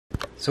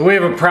So we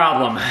have a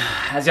problem.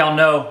 As y'all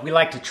know, we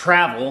like to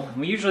travel.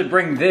 We usually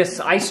bring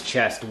this ice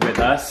chest with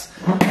us,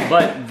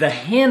 but the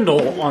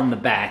handle on the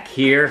back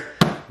here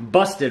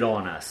busted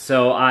on us.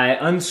 So I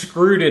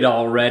unscrewed it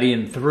already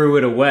and threw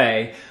it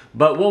away.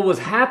 But what was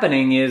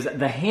happening is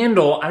the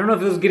handle, I don't know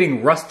if it was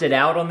getting rusted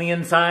out on the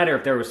inside or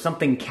if there was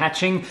something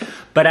catching,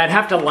 but I'd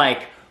have to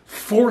like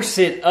force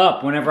it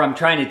up whenever I'm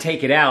trying to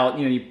take it out.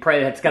 You know,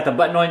 it's got the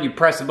button on, you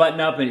press the button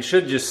up and it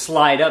should just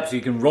slide up so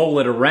you can roll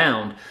it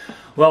around.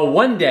 Well,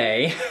 one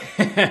day,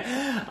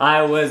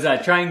 I was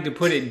trying to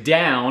put it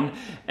down,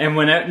 and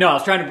I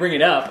was trying to bring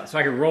it up so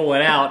I could roll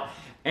it out,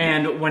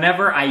 and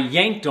whenever I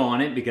yanked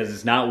on it, because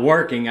it's not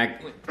working,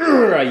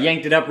 I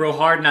yanked it up real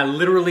hard, and I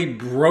literally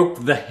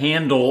broke the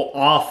handle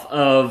off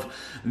of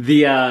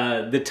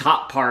the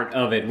top part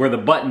of it, where the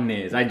button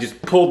is. I just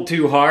pulled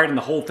too hard, and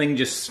the whole thing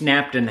just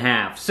snapped in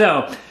half.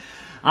 So,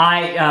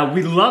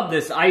 we love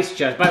this ice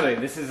chest. By the way,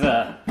 this is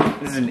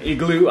an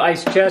Igloo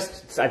ice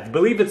chest. I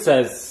believe it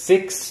says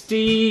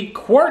 60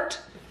 quart,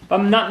 if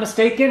I'm not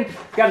mistaken.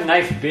 It's got a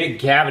nice big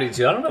cavity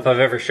too. I don't know if I've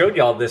ever showed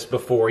y'all this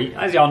before.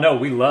 As y'all know,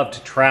 we love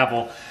to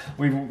travel.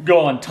 We go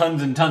on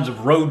tons and tons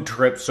of road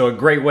trips, so a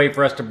great way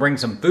for us to bring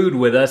some food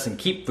with us and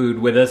keep food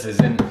with us is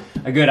in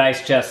a good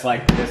ice chest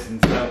like this.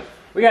 And so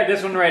we got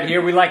this one right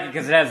here. We like it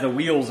because it has the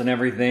wheels and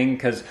everything,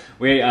 because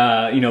we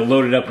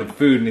load it up with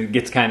food and it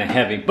gets kind of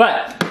heavy.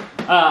 But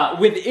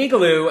with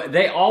Igloo,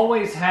 they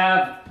always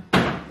have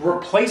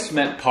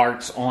replacement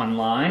parts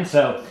online,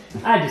 so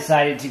I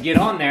decided to get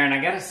on there and I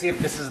gotta see if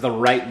this is the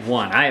right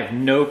one. I have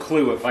no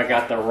clue if I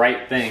got the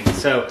right thing.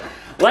 So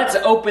let's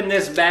open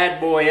this bad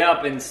boy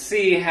up and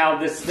see how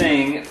this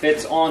thing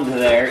fits onto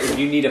there if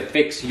you need to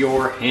fix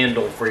your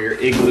handle for your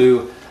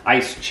Igloo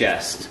ice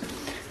chest.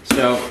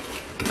 So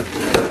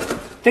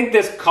I think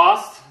this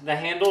cost, the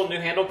handle, new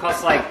handle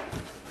costs like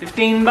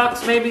 15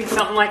 bucks maybe,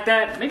 something like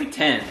that. Maybe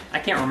 10, I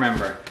can't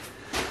remember.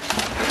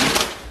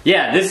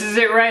 Yeah, this is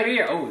it right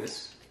here. Oh,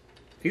 this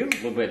feels a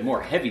little bit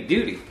more heavy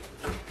duty.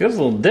 Feels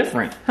a little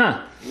different,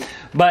 huh?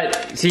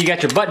 But, so you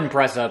got your button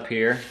press up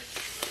here,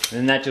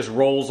 and that just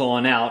rolls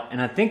on out.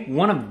 And I think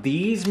one of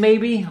these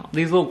maybe,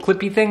 these little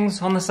clippy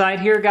things on the side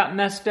here got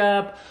messed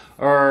up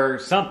or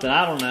something,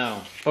 I don't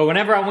know. But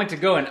whenever I went to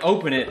go and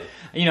open it,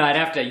 you know, I'd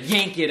have to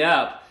yank it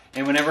up.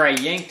 And whenever I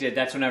yanked it,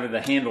 that's whenever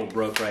the handle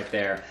broke right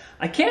there.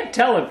 I can't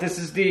tell if this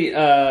is the,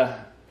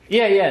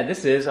 yeah,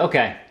 this is,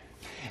 okay.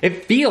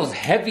 It feels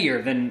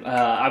heavier than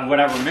what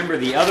I remember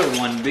the other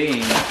one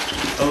being.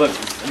 Oh look,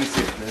 let me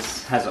see if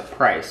this has a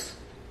price.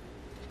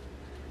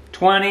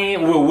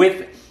 Well,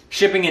 with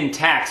shipping and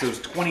tax, it was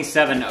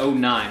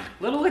 $27.09. A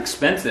little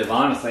expensive,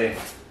 honestly.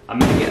 I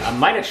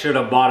might have should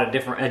have bought a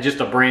different, just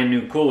a brand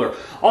new cooler.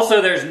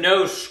 Also, there's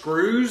no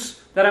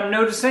screws that I'm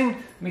noticing.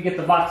 Let me get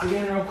the box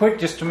again real quick,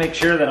 just to make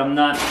sure that I'm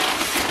not.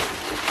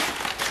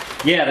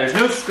 Yeah, there's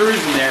no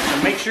screws in there,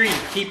 so make sure you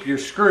keep your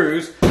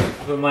screws.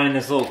 I put mine in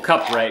this little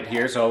cup right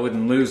here so I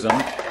wouldn't lose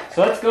them.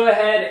 So let's go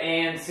ahead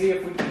and see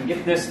if we can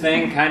get this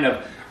thing kind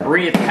of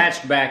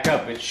reattached back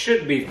up. It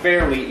should be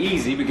fairly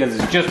easy because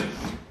it's just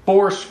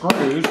 4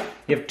 screws.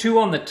 You have 2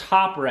 on the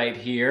top right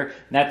here.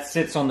 That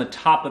sits on the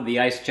top of the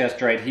ice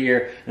chest right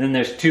here. And then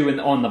there's 2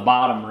 on the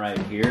bottom right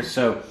here.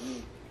 So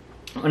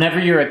whenever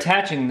you're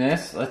attaching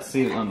this, let's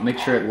see, make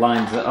sure it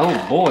lines up.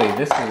 Oh boy,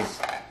 this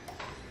is...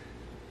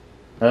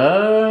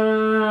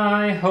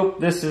 I hope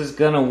this is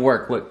gonna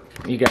work. Look,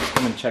 you guys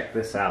come and check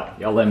this out.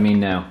 Y'all let me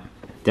know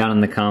down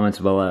in the comments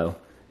below.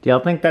 Do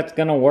y'all think that's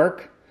gonna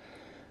work?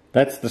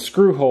 That's the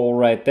screw hole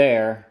right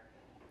there,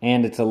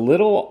 and it's a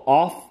little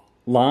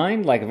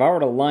off-lined. Like if I were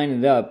to line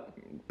it up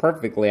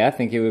perfectly, I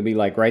think it would be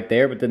like right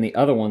there, but then the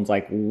other one's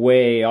like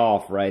way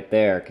off right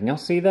there. Can y'all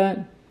see that?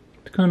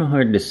 It's kind of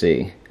hard to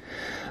see.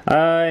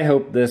 I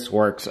hope this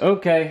works.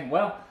 Okay,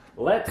 well,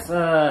 let's,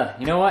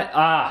 you know what?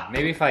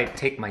 Maybe if I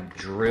take my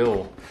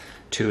drill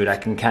to it, I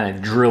can kind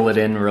of drill it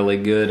in really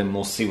good and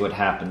we'll see what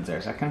happens there.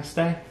 Is that gonna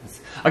stay?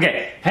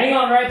 Okay, hang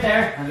on right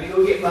there. Let me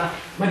go get my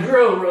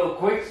drill real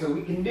quick so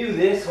we can do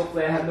this.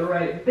 Hopefully I have the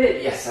right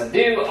bit. Yes, I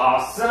do.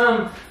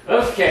 Awesome.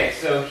 Okay,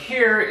 so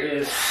here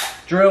is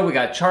drill. We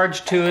got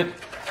charge to it.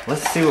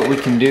 Let's see what we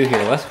can do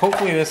here.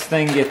 Hopefully this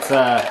thing gets,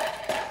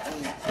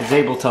 is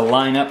able to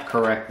line up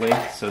correctly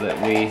so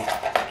that we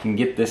can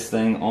get this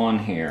thing on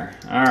here.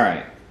 All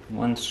right.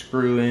 1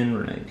 screw in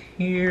right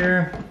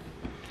here.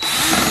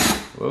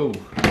 Whoa.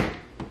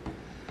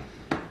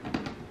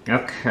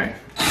 Okay.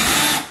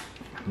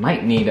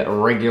 Might need a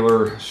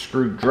regular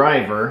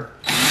screwdriver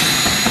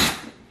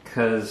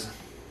because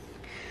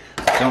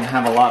I don't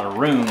have a lot of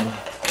room to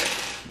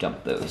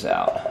dump those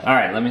out. All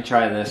right, let me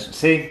try this.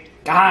 See?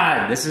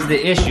 God, this is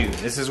the issue.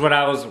 This is what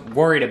I was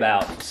worried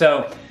about.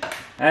 So,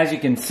 as you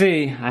can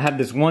see, I have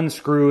this 1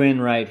 screw in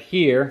right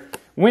here.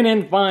 Went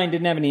in fine,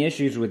 didn't have any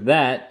issues with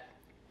that.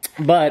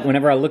 But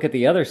whenever I look at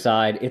the other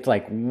side, it's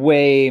like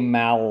way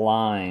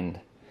malaligned.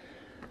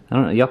 I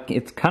don't know,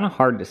 it's kind of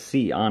hard to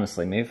see,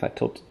 honestly. Maybe if I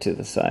tilt it to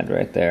the side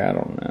right there, I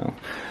don't know.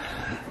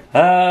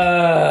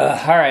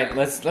 All right,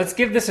 let's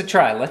give this a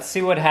try. Let's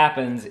see what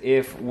happens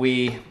if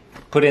we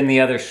put in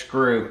the other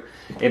screw.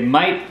 It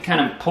might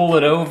kind of pull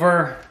it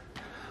over,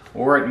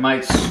 or it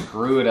might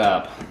screw it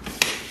up.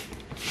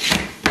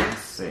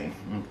 Let's see.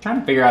 I'm trying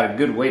to figure out a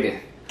good way to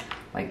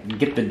like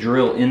get the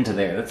drill into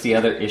there. That's the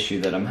other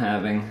issue that I'm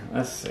having.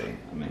 Let's see.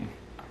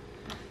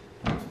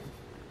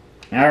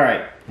 All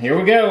right, here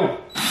we go.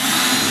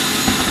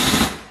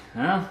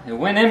 Well, it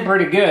went in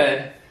pretty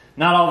good.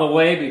 Not all the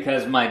way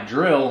because my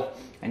drill,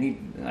 I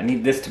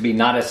need this to be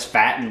not as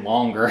fat and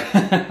longer.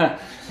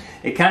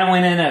 It kind of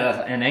went in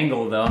at an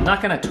angle though. I'm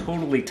not going to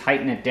totally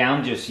tighten it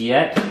down just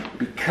yet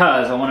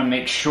because I want to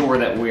make sure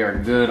that we are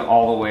good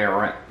all the way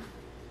around.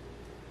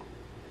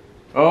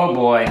 Oh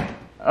boy,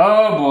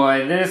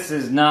 this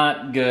is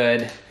not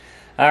good.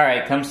 All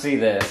right, come see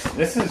this.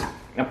 This is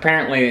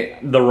apparently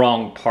the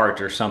wrong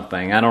part or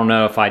something. I don't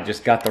know if I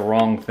just got the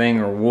wrong thing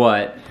or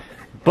what,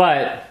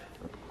 but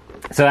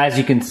so as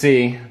you can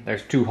see,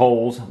 there's two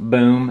holes,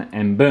 boom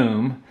and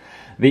boom.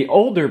 The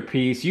older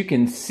piece, you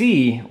can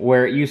see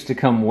where it used to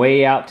come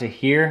way out to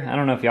here. I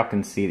don't know if y'all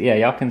can see. Yeah,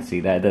 y'all can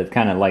see that. That's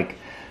kind of like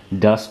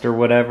dust or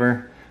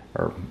whatever,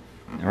 or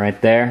right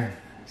there.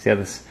 See how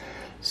this?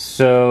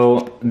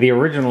 So the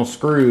original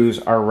screws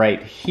are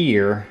right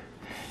here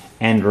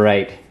and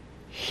right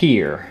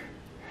here.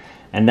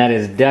 And that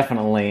is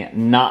definitely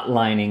not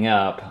lining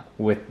up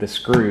with the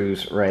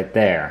screws right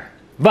there.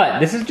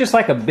 But this is just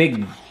like a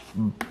big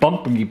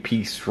bumpy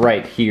piece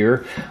right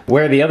here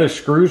where the other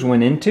screws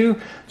went into.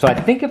 So I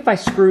think if I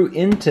screw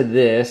into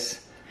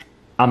this,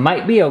 I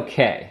might be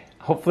okay.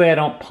 Hopefully I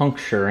don't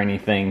puncture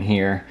anything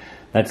here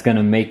that's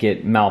gonna make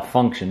it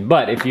malfunction.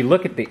 But if you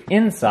look at the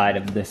inside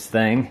of this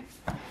thing,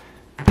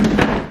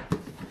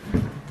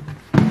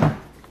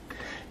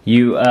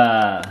 you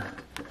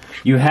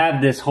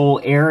have this whole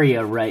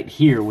area right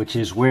here, which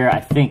is where I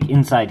think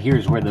inside here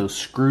is where those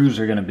screws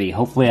are gonna be.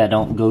 Hopefully I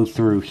don't go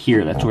through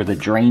here. That's where the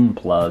drain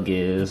plug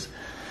is.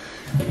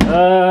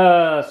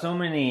 So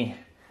many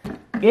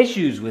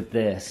issues with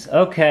this.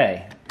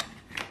 Okay.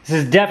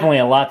 This is definitely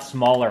a lot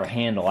smaller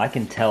handle. I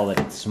can tell that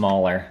it's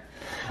smaller.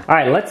 All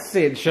right, let's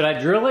see. Should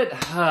I drill it?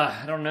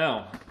 I don't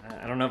know.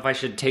 I don't know if I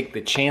should take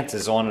the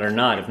chances on it or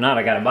not. If not,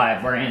 I gotta buy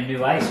a brand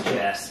new ice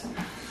chest.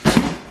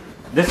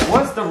 This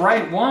was the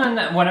right one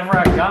whenever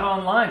I got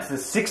online. It's the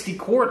 60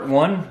 quart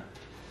one.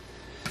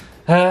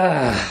 All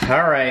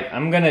right,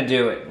 I'm gonna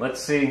do it.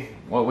 Let's see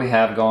what we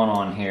have going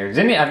on here.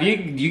 Do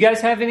you guys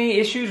have any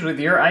issues with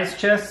your ice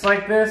chests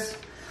like this?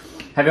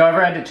 Have you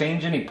ever had to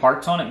change any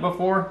parts on it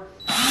before?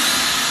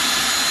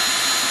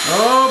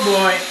 Oh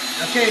boy,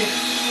 okay.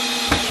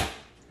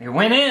 It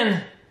went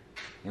in.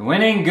 It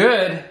went in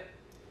good.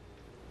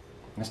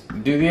 Let's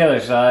do the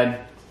other side.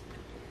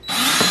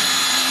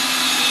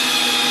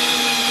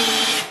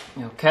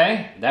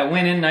 Okay, that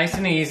went in nice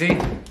and easy.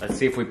 Let's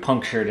see if we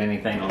punctured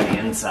anything on the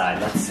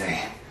inside. Let's see.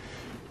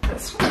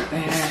 This right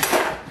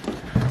there.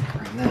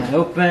 Bring that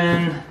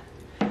open.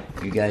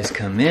 You guys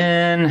come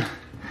in.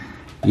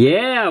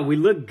 Yeah, we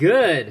look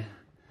good.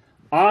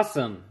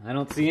 Awesome. I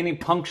don't see any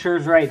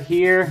punctures right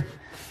here.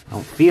 I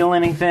don't feel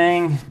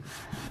anything.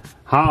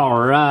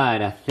 All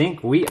right, I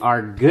think we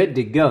are good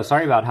to go.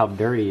 Sorry about how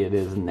dirty it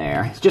is in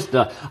there. It's just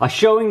a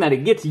showing that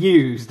it gets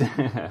used.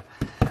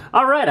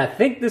 All right, I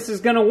think this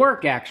is gonna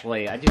work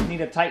actually. I just need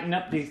to tighten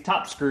up these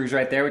top screws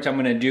right there, which I'm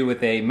gonna do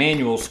with a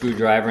manual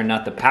screwdriver and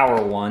not the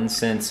power one,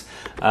 since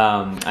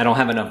I don't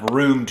have enough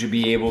room to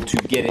be able to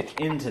get it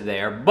into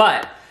there.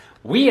 But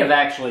we have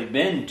actually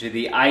been to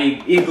the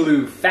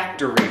Igloo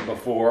factory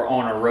before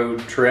on a road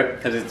trip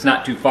because it's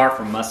not too far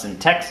from us in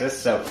Texas.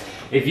 So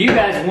if you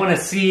guys want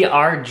to see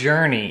our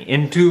journey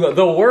into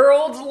the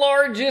world's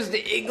largest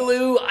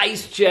igloo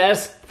ice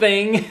chest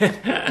thing,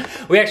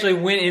 we actually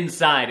went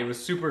inside. It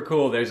was super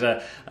cool. There's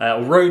a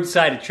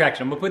roadside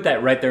attraction. I'm gonna put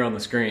that right there on the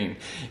screen.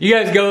 You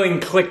guys go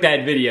and click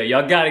that video.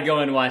 Y'all gotta go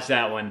and watch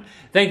that one.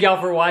 Thank y'all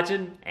for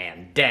watching,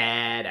 and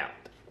Dad out.